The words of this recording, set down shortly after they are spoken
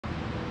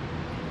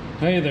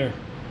Hey there,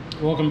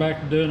 welcome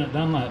back to Doing It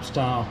Dunlap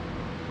Style.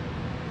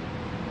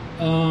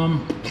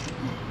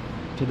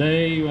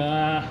 Today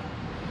I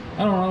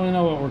don't really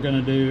know what we're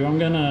gonna do. I'm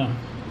gonna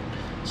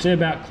see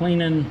about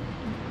cleaning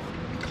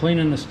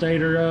the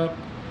stator up.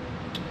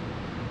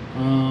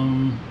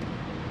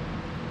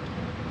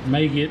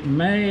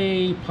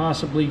 May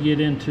possibly get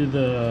into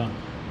the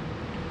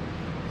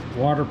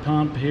water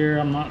pump here,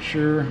 I'm not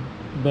sure,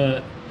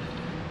 but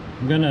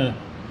I'm gonna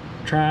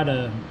try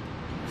to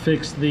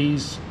fix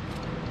these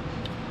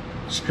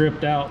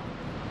stripped out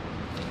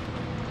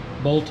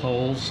bolt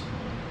holes,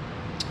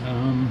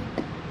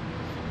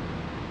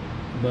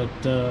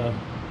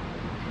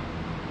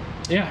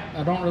 yeah,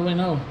 I don't really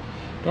know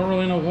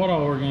what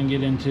all we're gonna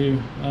get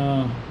into.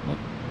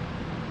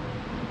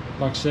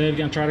 Like I said,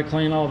 gonna try to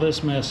clean all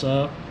this mess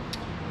up.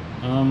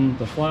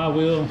 The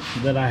flywheel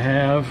that I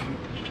have,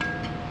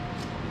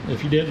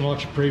 if you didn't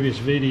watch a previous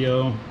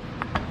video,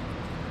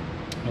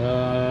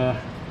 the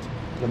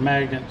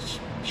magnet's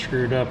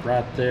screwed up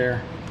right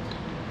there.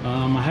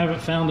 I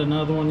haven't found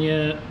another one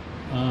yet.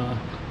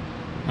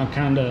 I'm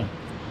kind of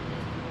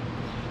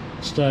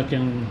stuck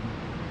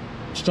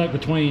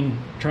between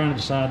trying to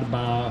decide to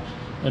buy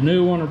a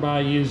new one or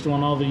buy a used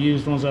one. All the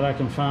used ones that I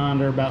can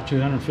find are about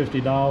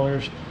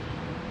 $250.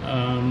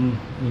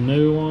 The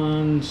new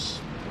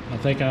ones, I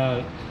think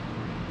I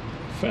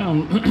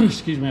found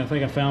excuse me, I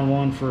think I found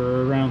one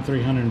for around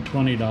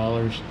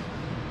 $320.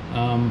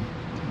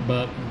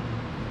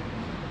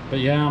 But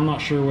yeah, I'm not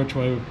sure which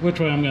way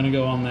I'm going to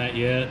go on that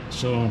yet.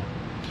 So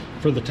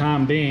for the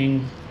time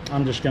being,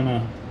 I'm just going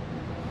to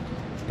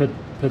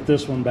put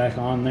this one back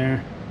on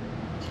there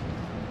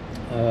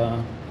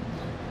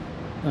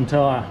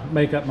until I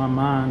make up my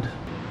mind.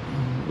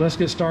 Let's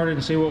get started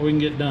and see what we can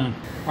get done.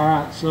 All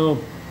right, so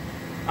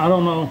I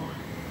don't know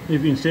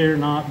if you can see it or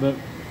not, but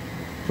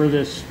for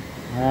this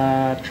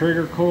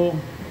trigger coil,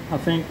 I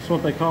think that's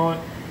what they call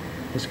it.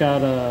 It's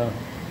got a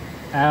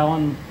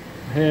Allen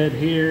head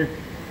here,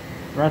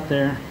 right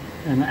there,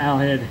 and the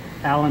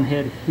Allen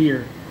head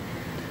here.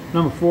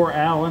 Number 4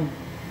 Allen.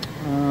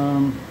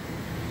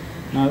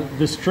 Now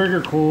this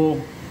trigger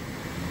coil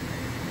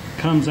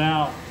comes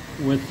out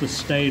with the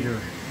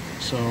stator,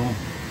 so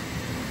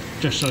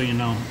just so you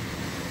know,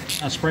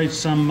 I sprayed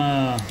some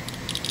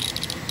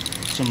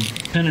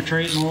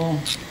penetrating oil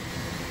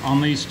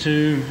on these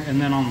two, and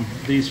then on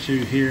these two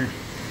here,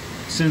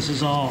 since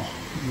it's all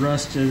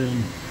rusted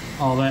and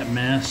all that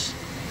mess.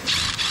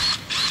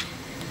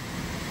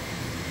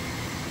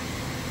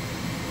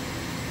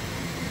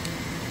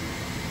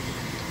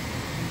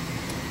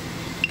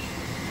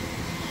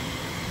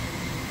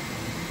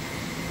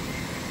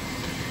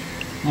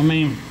 I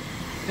mean,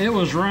 it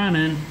was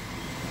running.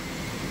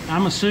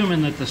 I'm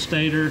assuming that the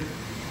stator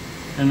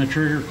and the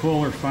trigger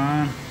coil are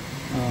fine.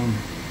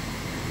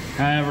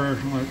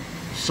 However, I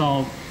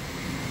saw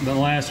the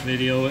last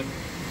video, it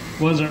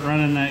wasn't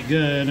running that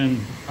good,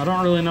 and I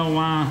don't really know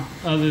why,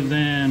 other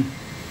than,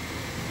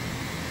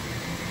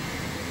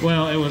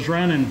 well, it was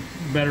running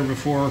better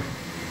before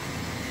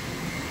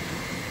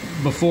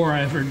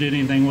I ever did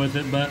anything with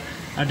it, but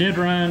I did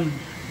run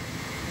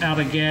out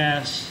of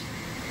gas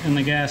in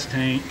the gas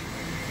tank.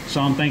 So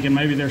I'm thinking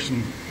maybe there's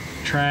some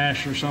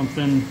trash or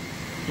something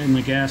in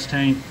the gas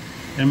tank,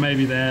 and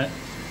maybe that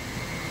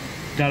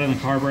got in the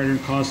carburetor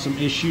and caused some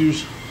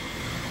issues.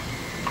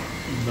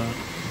 But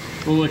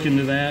we'll look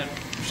into that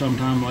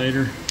sometime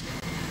later.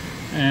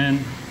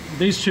 And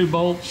these two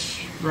bolts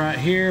right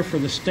here for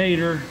the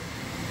stator,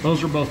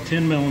 those are both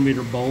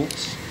 10mm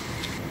bolts.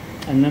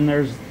 And then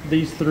there's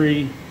these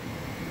three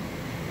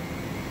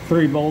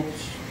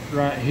bolts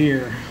right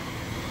here.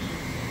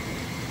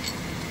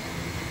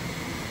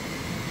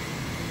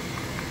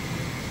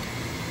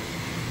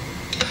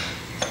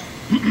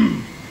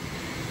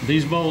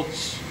 These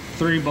bolts,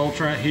 3 bolts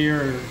right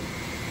here,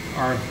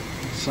 are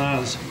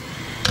size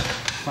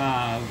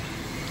 5.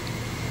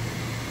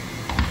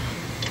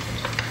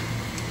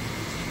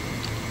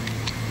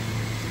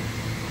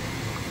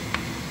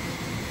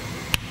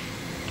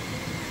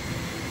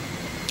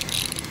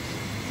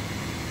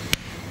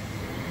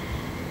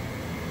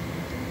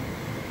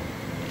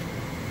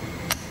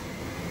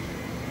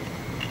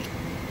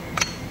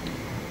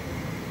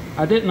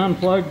 I didn't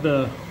unplug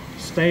the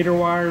stator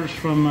wires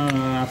from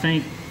I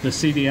think the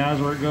CDI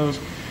is where it goes.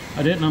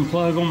 I didn't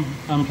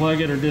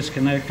unplug it or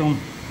disconnect them.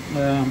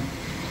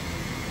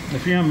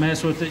 If you're gonna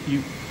mess with it,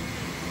 you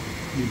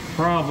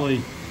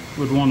probably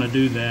would want to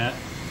do that,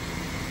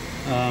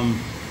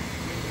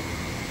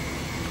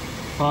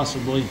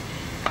 possibly,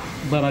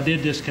 but I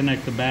did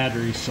disconnect the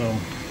battery. So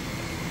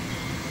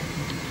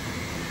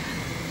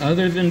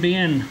other than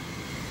being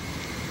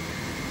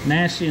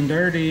nasty and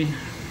dirty,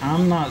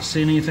 I'm not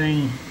seeing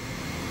anything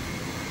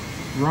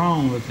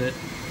wrong with it.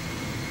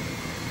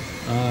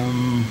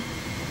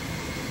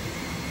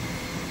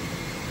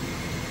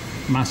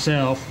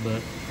 Myself,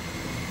 but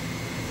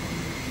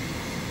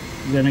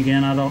then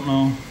again, I don't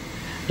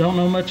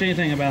know much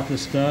anything about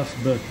this stuff,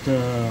 but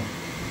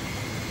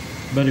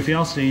if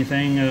y'all see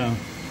anything,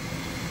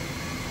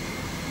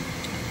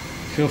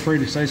 feel free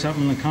to say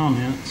something in the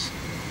comments.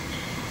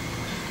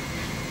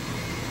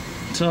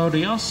 So do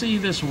y'all see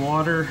this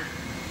water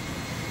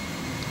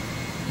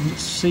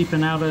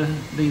seeping out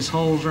of these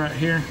holes right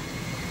here?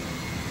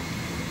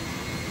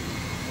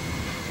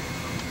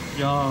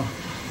 Y'all,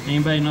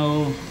 anybody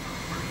know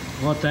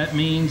what that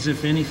means,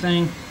 if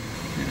anything?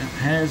 It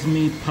has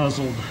me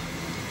puzzled.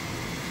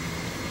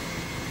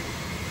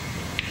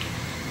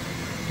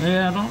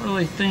 Yeah, I don't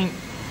really think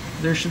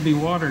there should be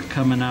water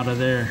coming out of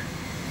there.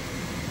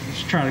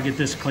 Let's try to get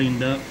this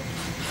cleaned up.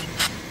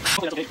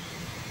 Oh, that's okay.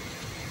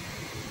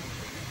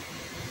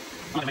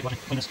 I'm not gonna make water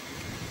clean this.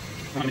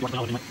 I'm not gonna make water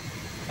anyway.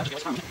 That's okay,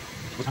 let's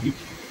time you.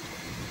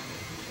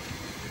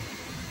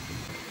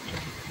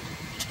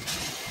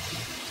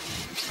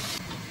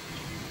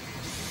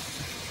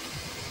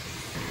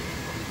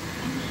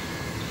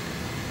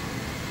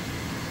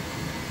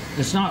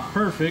 It's not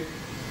perfect,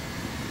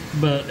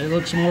 but it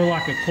looks more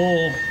like a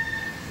coil,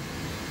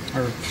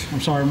 or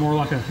I'm sorry, more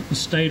like a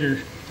stator.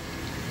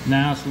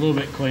 Now it's a little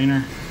bit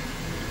cleaner.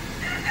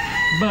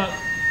 But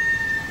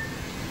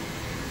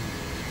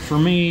for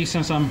me,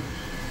 since I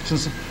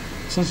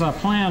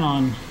plan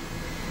on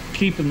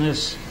keeping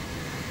this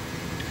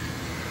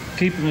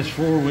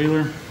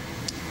four-wheeler,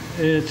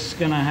 it's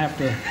gonna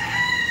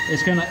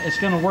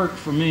work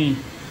for me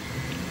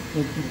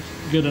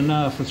good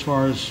enough as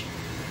far as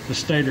the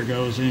stator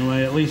goes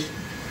anyway. At least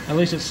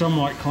it's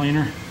somewhat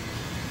cleaner.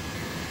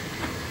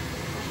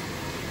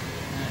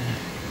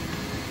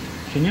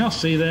 Can y'all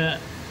see that?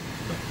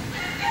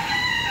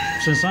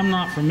 Since I'm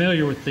not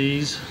familiar with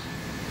these,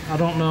 I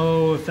don't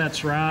know if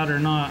that's right or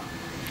not.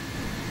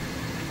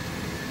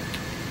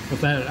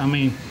 But that, I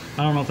mean,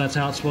 I don't know if that's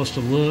how it's supposed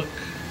to look.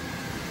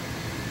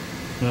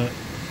 But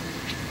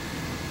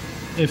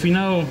if you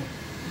know,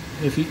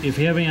 if you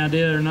have any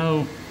idea or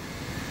know,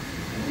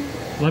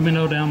 let me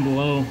know down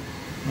below.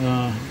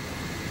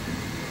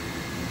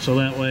 So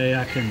that way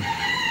I can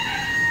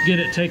get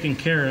it taken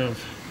care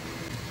of.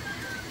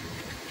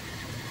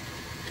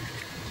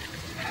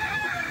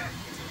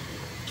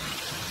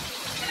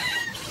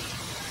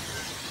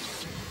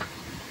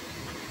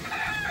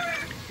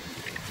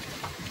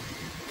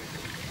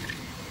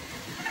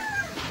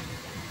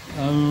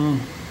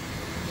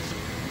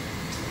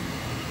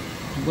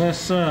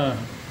 Let's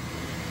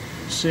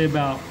see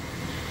about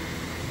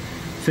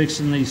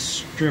fixing these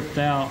stripped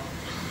out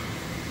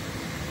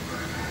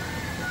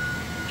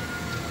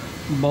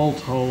bolt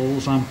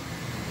holes. I'm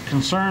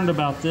concerned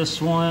about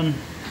this one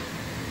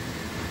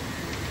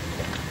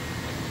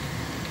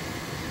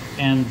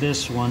and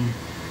this one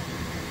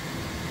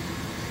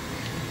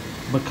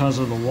because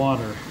of the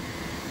water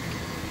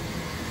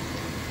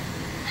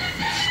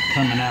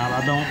coming out.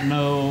 I don't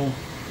know,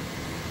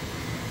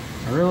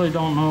 I really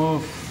don't know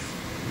if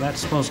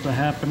that's supposed to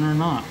happen or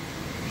not.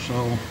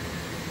 So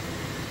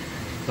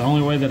the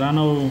only way that I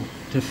know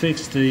to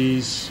fix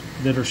these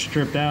that are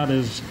stripped out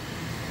is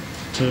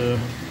to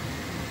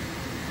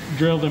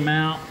drill them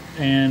out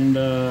and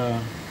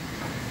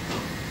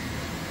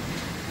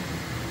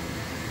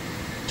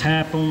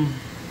tap them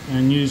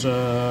and use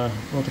a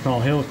what they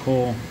call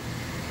helicoil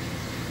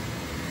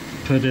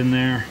put in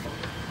there.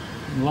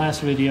 In the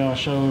last video I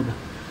showed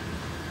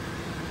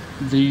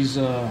these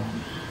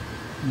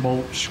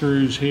bolt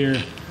screws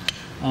here,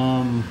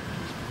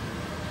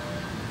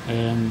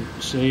 and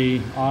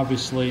see,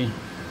 obviously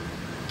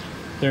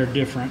they're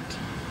different.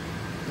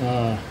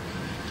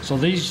 So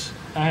these,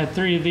 I had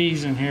 3 of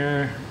these in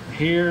here,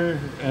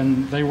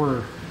 and they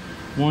were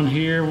one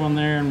here, one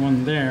there, and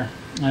one there.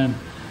 And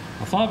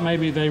I thought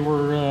maybe they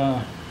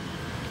were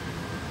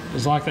it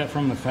was like that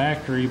from the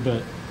factory,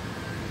 but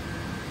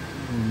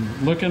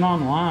looking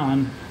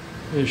online,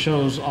 it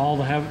shows all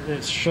to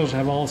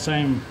have all the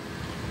same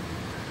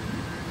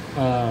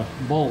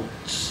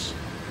bolts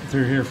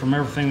through here from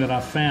everything that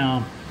I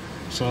found.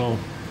 So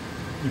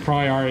you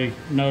probably already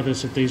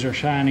noticed that these are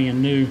shiny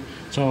and new.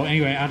 So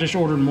anyway, I just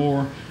ordered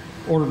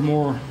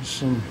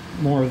some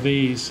more of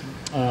these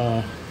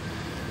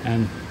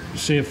and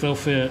see if they'll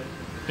fit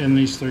in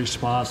these 3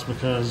 spots,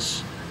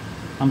 because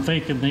I'm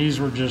thinking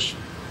these were just,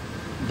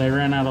 they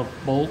ran out of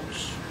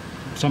bolts.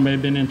 Somebody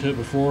had been into it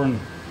before and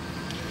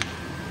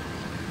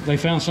they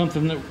found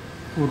something that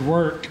would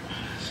work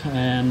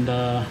and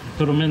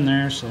put them in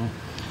there. So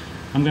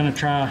I'm gonna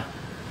try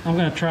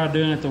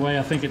doing it the way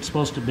I think it's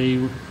supposed to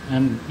be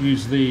and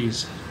use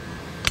these.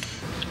 I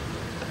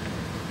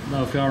don't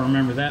know if y'all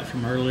remember that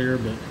from earlier,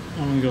 but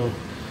I'm gonna go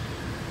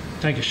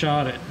take a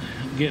shot at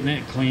getting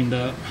it cleaned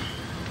up.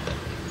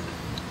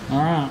 All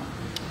right,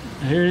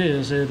 here it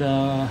is. It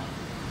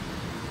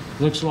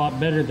looks a lot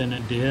better than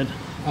it did.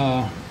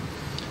 I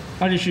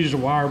just used a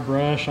wire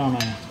brush on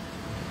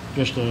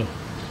just a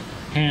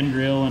hand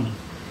drill and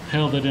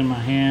held it in my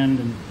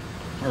hand,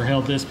 or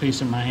held this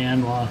piece in my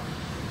hand while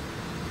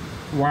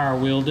I wire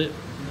wheeled it.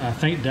 I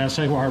think, did I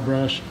say wire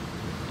brush?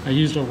 I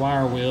used a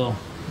wire wheel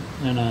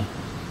and a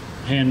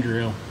hand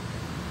drill.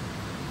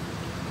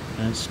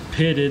 And it's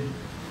pitted,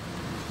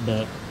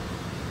 but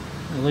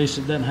at least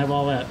it doesn't have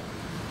all that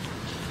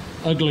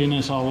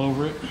ugliness all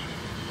over it.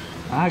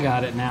 I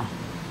got it now.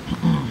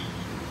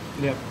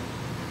 Yep.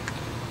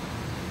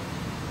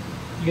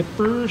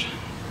 Yippers.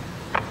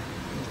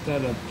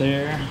 that up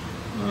there.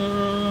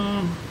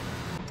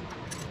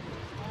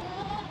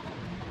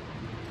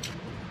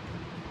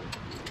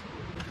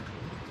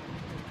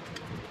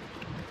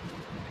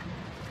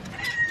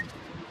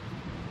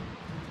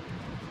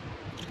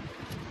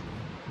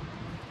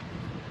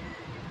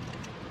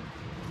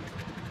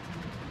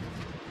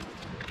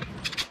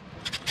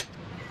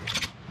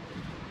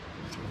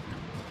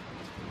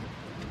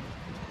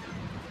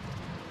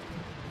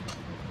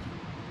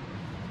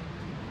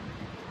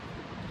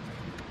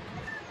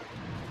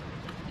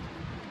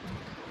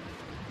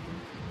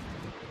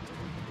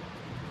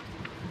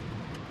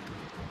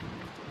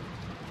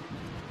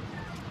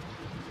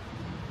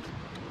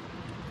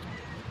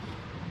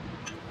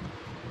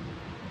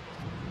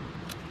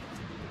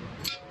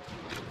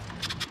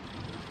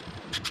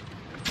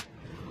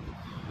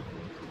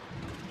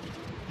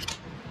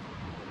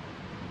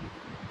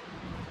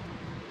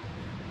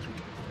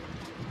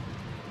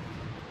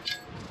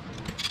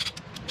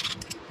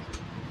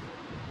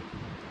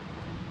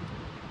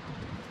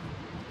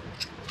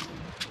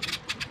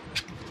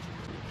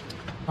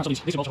 So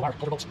these are bolts are wire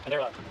holder bolts, and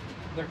they're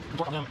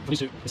torque on them for these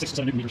two is 6 to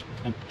 7 Newton meters.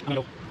 And I'm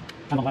gonna go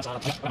kind of on that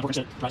side. I'm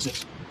working at right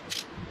 6.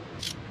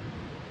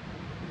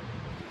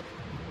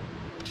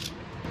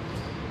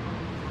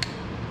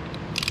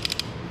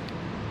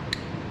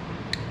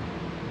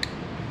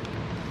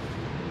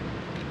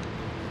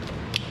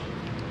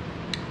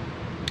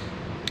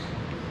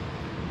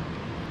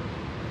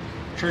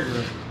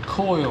 Trigger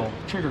coil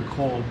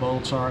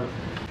bolts are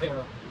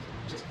they're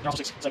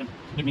also 6 7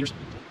 Newton meters.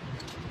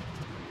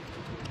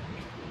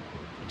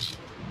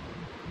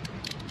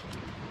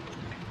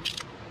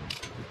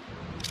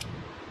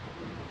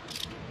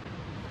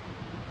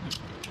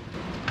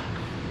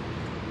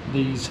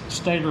 These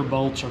stator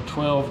bolts are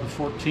 12 to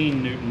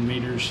 14 Newton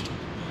meters.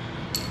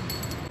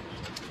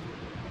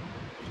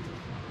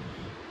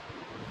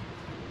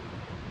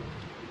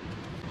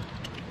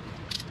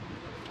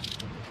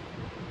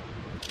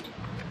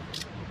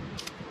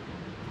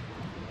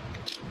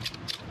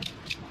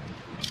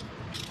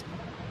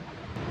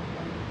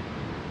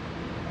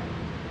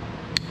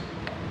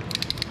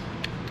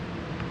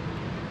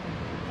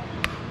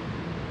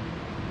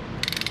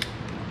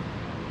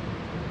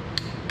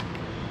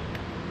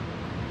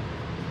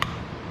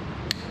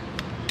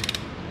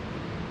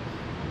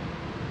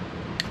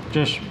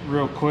 Just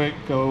real quick,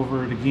 go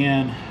over it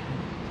again.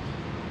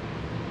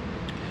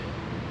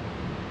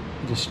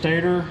 The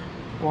stator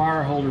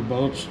wire holder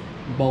bolts,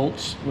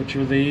 which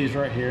are these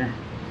right here,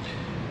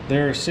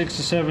 they're 6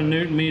 to 7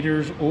 Newton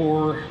meters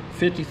or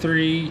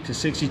 53 to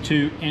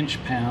 62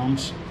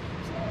 inch-pounds.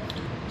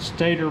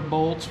 Stator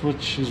bolts,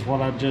 which is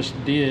what I just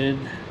did,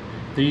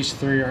 these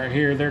three right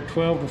here, they're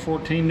 12 to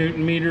 14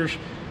 Newton meters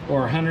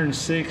or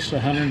 106 to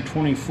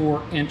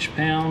 124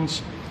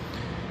 inch-pounds.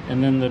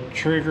 And then the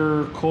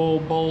trigger coil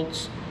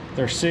bolts,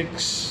 they're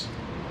 6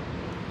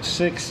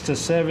 to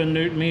 7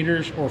 Newton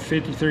meters or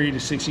 53 to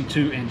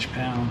 62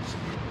 inch-pounds.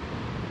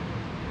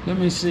 Let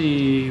me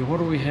see, what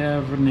do we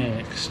have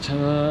next?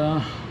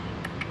 I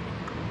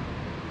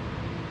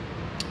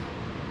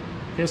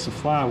guess the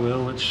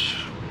flywheel, which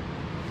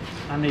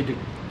I need to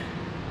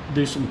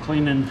do some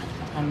cleaning.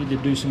 I need to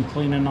do some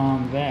cleaning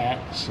on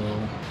that. So,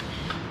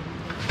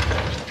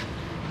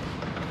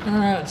 all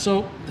right.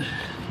 So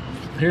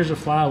here's a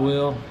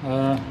flywheel.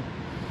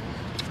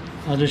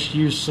 I just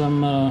used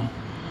some. I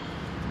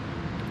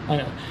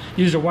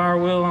used a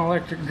wire wheel and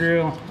electric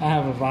drill. I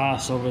have a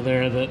vise over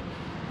there that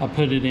I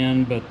put it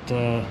in, but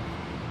at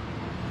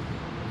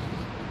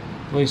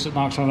least it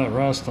knocks some of that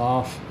rust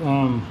off.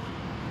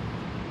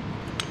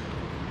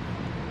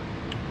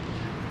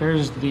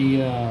 There's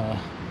the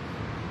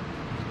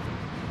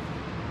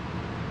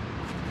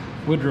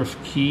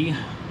Woodruff key.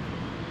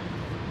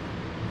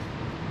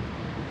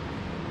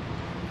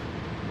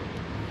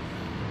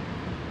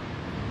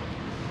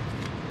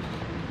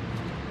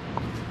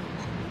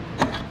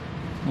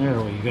 There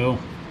we go.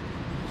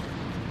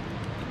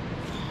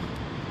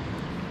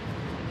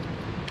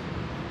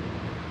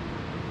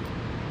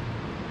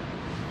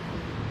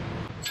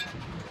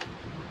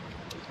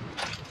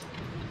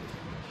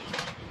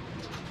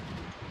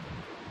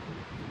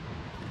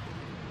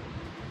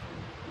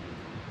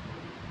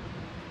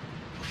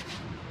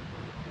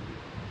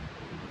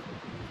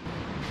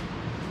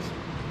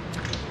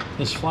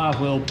 This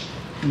flywheel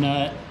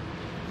nut,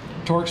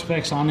 torque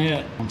specs on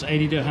it, it's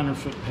 80 to 100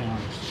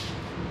 foot-pounds.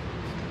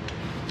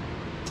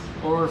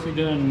 Or if you're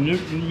doing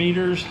Newton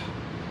meters,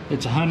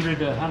 it's 100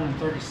 to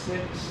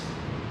 136.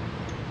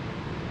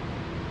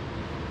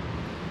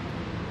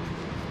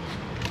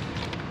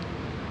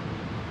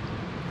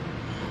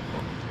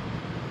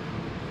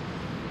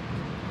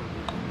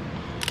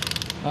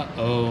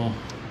 Uh-oh.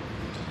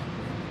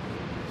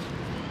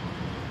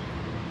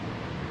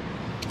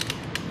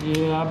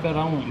 Yeah, I bet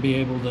I won't be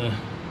able to.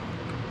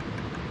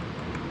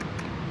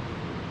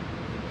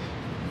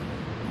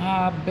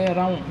 I bet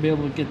I won't be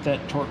able to get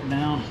that torque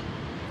down.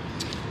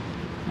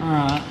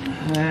 Alright,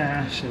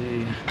 let's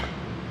see.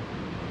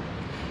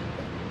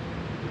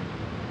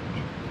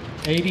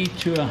 80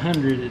 to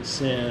 100 it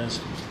says.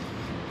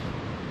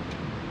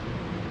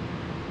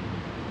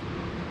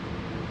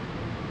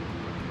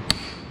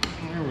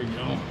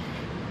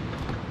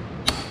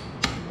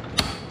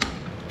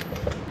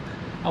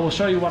 will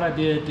show you what I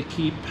did to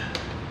keep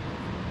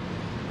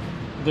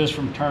this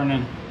from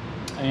turning,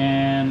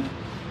 and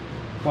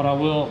what I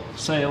will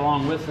say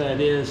along with that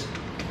is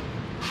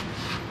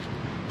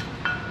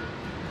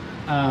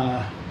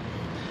that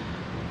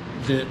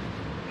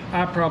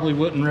I probably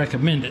wouldn't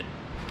recommend it,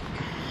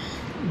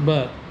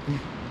 but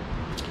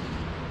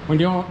when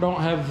you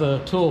don't have the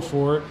tool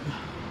for it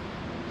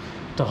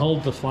to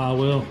hold the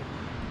flywheel,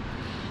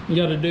 you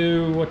got to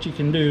do what you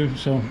can do.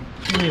 So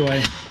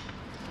anyway,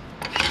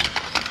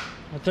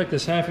 I took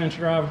this 1/2-inch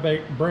drive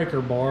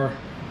breaker bar,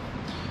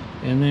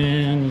 and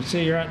then you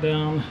see right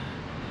down,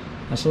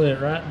 I slid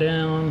it right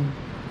down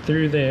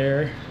through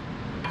there.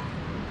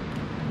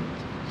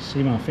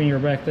 See my finger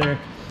back there?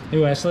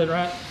 Anyway, I slid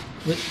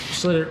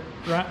it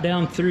right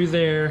down through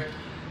there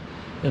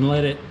and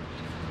let it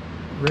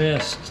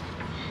rest.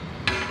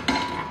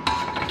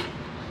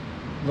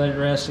 Let it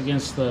rest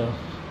against the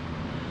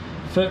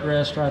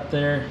footrest right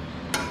there.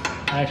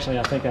 Actually,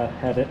 I think I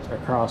had it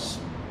across,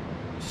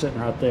 sitting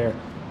right there.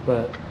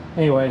 But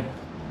anyway,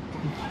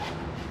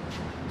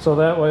 so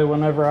that way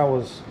whenever I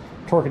was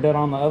torquing it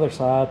on the other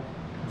side,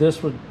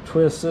 this would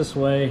twist this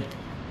way,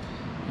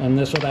 and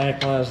this would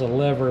act as a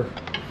lever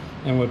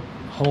and would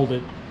hold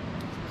it,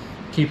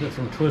 keep it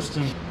from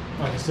twisting.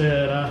 Like I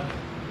said,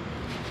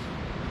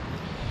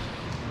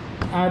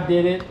 I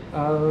did it.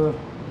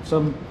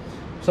 Some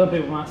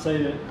people might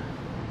say that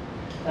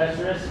that's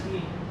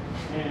risky,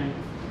 and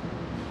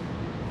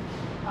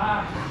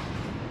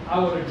I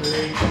would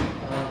agree.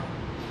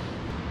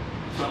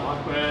 Something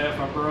like that,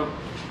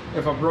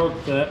 if I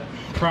broke that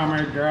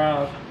primary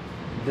drive,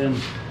 then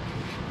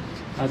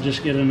I'd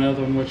just get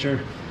another one, which I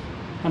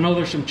know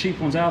there's some cheap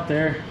ones out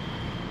there,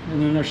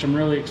 and then there's some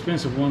really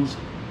expensive ones,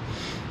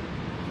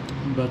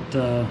 but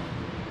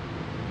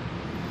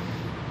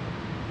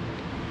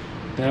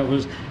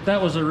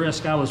that was a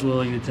risk I was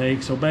willing to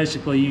take. So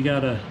basically, you got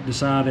to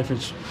decide if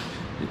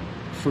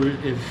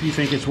you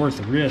think it's worth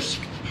the risk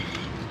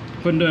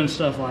when doing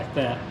stuff like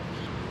that.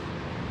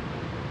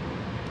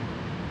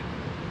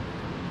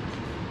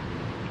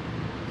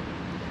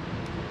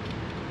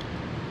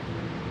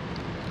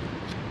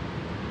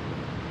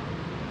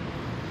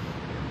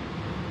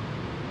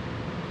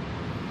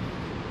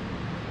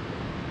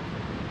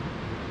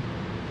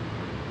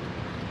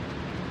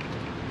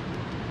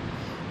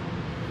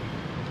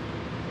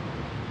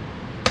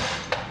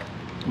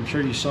 I'm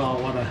sure you saw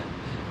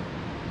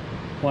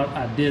what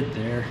I did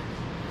there,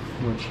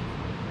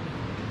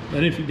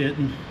 but if you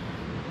didn't,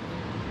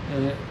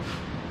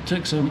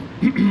 took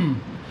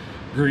some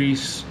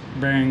grease,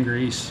 bearing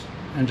grease,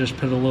 and just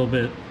put a little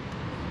bit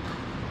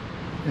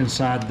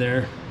inside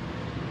there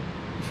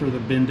for the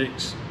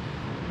Bendix.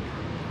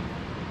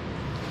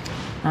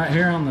 Right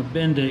here on the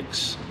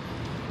Bendix,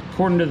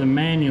 according to the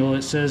manual,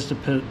 it says to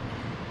put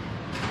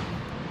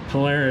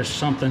Polaris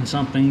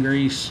something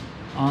grease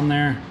on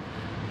there.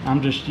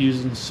 I'm just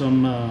using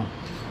some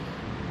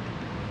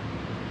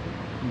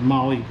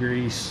molly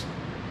grease,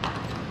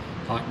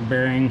 like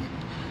bearing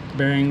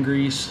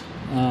grease.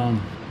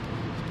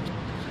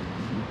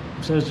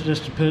 So it's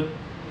just to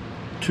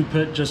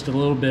put just a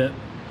little bit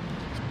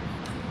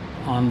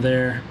on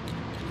there.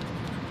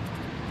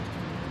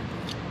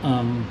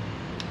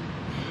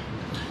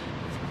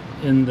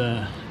 In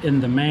the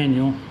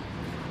manual.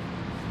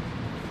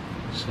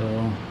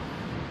 So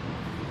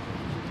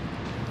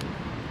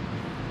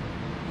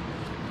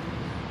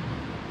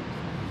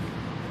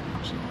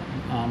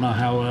I don't know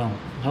how well.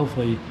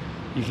 Hopefully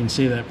you can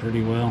see that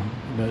pretty well,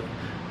 but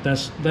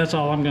that's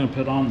all I'm going to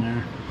put on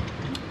there.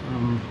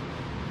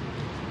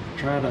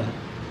 Try to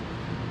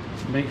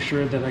make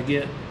sure that I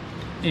get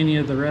any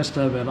of the rest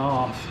of it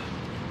off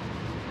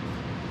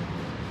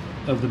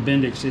of the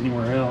Bendix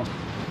anywhere else.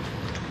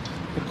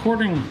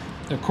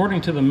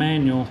 According to the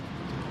manual,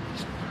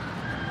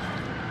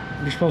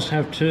 you're supposed to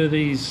have two of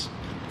these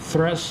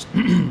thrust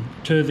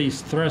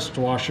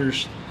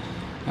washers,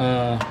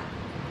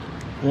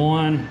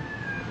 one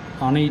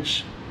on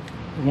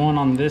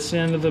this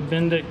end of the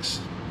Bendix,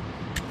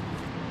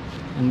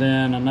 and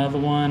then another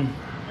one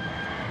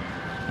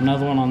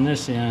on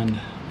this end.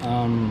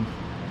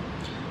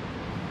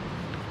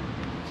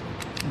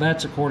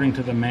 That's according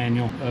to the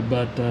manual,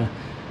 but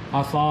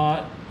I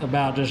thought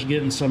about just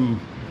getting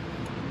some.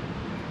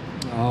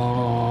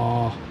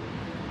 Oh,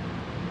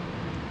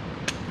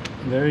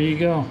 there you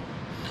go.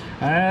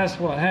 That's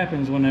what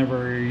happens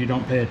whenever you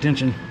don't pay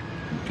attention.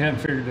 You haven't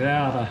figured it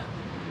out,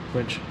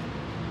 which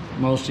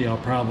most of y'all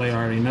probably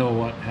already know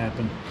what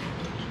happened.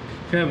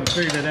 If you haven't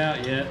figured it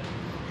out yet,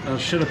 I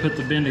should have put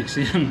the Bendix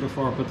in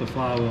before I put the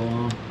flywheel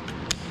on.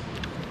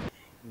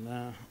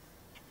 Nah,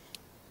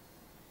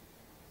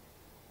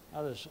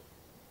 I'll just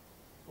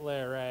lay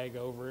a rag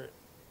over it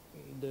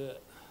and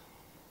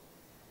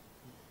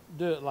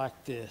do it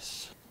like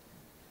this.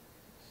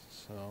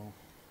 So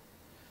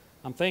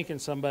I'm thinking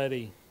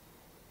somebody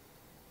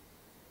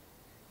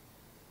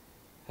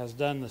has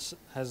done this,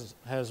 has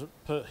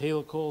put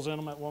helicals in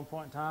them at one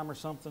point in time or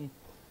something,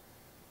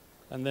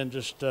 and then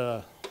just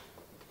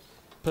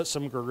put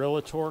some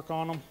Gorilla Torque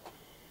on them.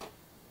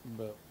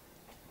 But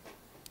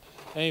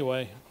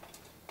Anyway,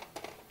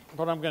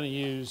 what I'm going to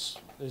use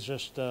is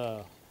just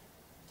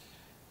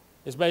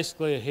it's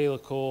basically a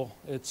helical.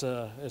 It's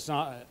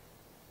not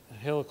a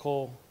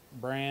helical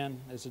brand.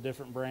 It's a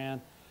different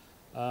brand,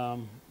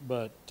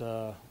 but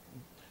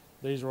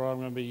these are what I'm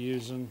going to be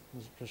using.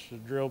 It's just a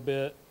drill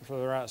bit for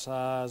the right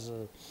size,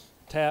 a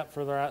tap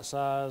for the right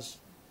size,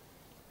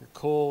 your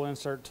coil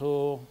insert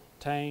tool,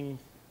 tang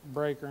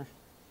breaker,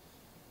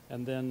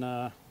 and then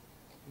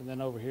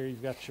over here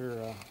you've got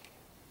your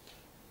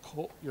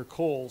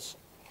coils.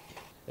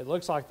 It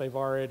looks like they've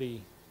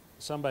already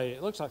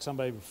it looks like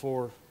somebody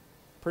before.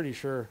 Pretty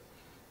sure.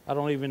 I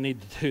don't even need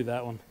to do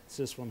that one. It's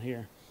this one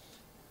here.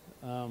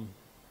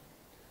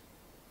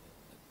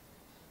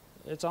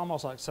 It's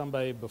almost like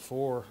somebody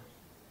before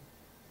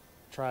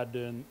tried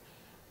doing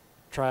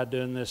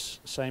this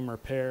same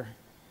repair.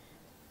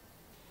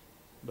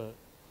 But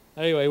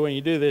anyway, when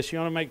you do this, you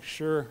want to make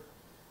sure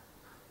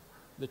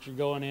that you're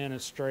going in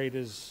as straight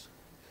as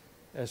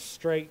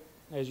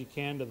you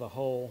can to the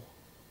hole.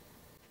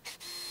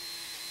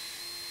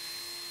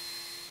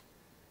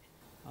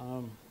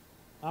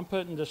 I'm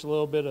putting just a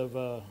little bit of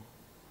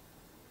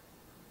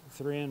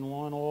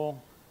 3-in-1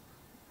 oil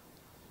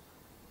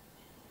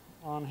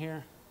on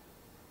here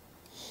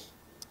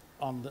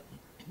on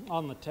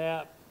the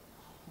tap.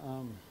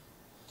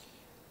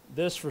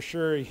 This for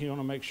sure, you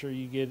want to make sure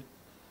you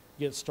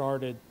get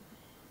started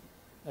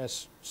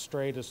as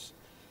straight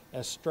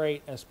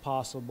as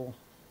possible.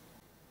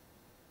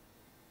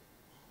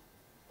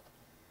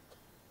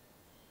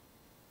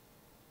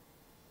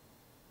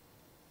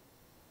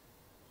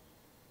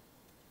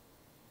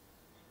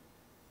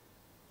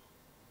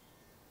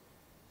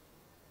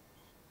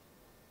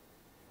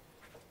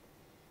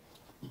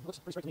 Looks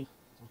pretty straight to me.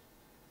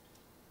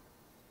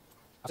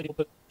 I see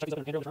people chuck these up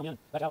in handrails from in,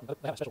 back out, and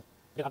they have a special.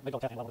 I make all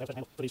tap handle. They have a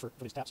special handle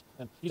for these taps,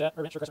 and use that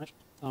or wrench or crescent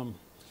wrench.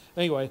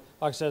 Anyway,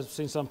 like I said, I've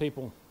seen some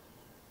people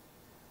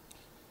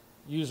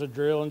use a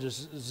drill and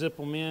just zip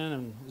them in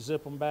and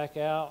zip them back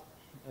out.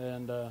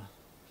 And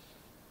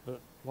but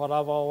what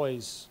I've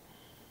always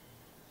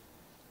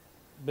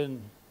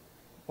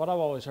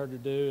heard to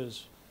do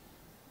is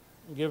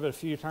give it a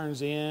few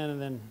turns in and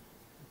then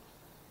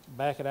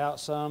back it out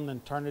some,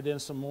 then turn it in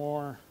some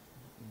more,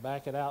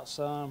 back it out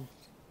some.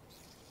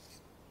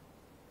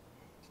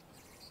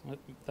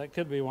 That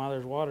could be why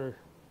there's water.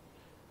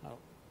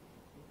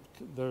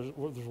 There's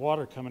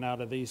water coming out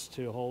of these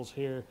two holes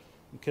here.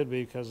 It could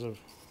be because of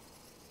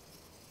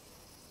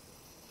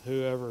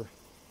whoever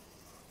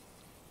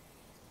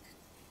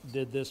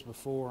did this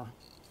before.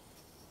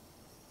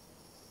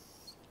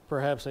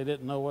 Perhaps they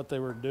didn't know what they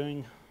were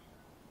doing.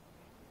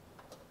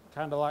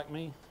 Kind of like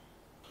me.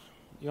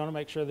 You want to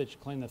make sure that you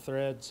clean the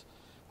threads,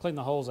 clean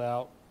the holes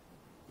out,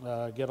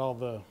 get all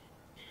the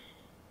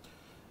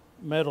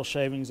metal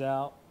shavings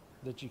out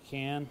that you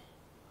can.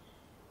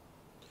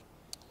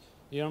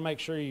 You want to make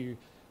sure you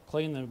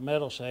clean the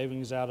metal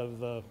shavings out of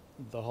the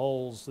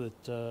holes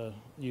that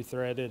you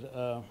threaded.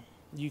 I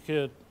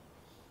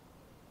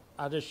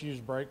just use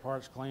brake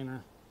parts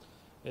cleaner.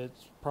 It'd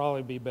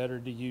probably be better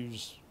to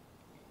use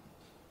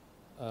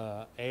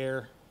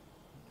air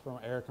from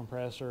an air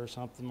compressor or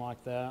something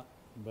like that.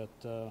 But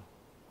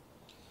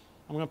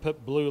I'm going to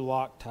put blue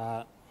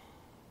Loctite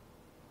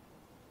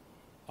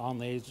on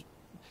these.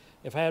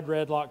 If I had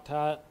red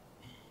Loctite,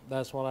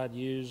 that's what I'd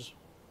use.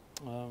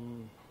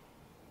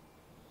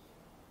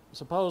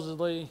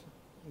 Supposedly,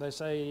 they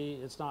say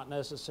it's not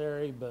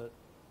necessary, but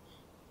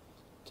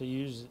to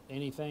use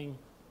anything.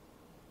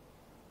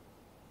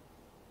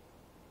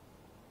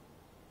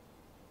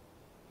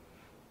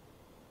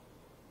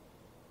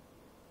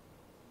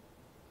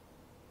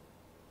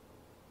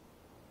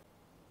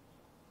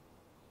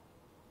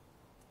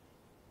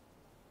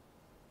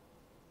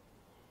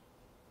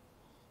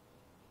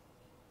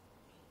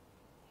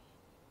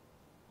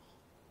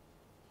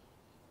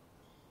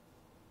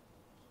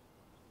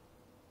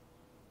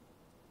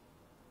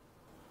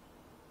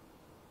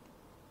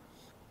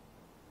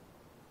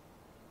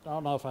 I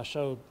don't know if I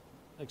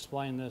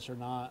explained this or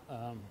not.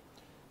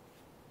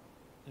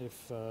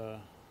 If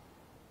you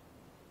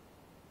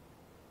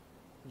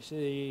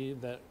see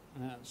that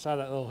inside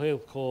that little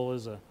helical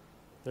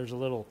there's a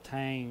little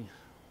tang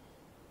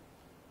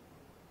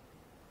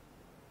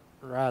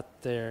right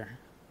there,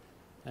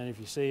 and if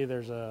you see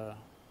there's a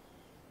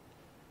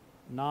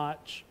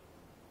notch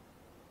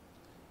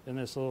in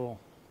this little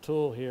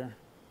tool here,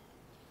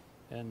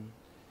 and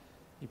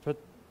you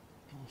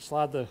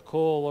slide the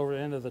coil over the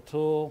end of the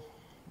tool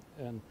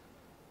and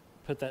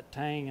put that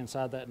tang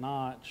inside that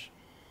notch,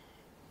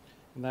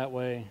 and that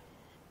way,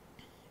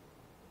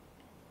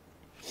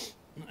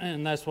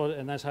 and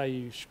that's how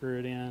you screw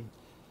it in.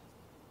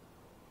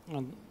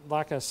 And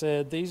like I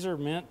said, these are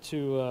meant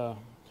to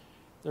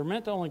they're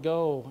meant to only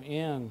go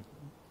in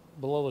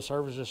below the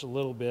surface just a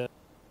little bit.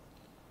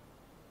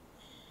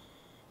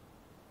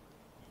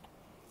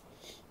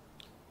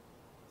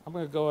 I'm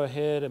going to go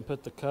ahead and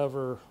put the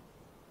cover,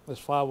 this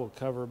flywheel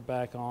cover,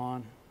 back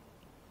on.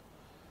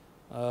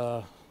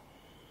 I'm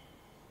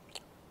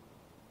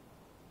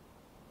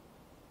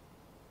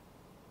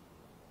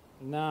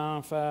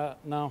No,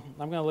 no,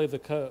 I'm gonna leave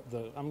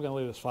I'm gonna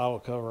leave this flywheel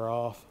cover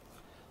off,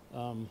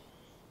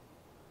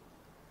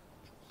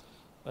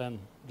 and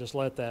just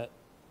let that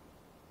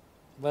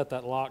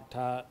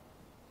Loctite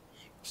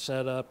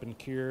set up and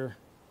cure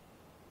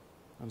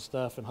and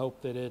stuff, and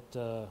hope that it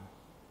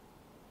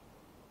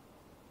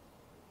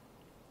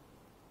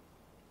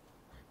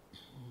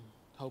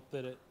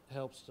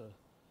helps to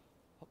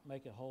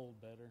make it hold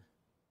better.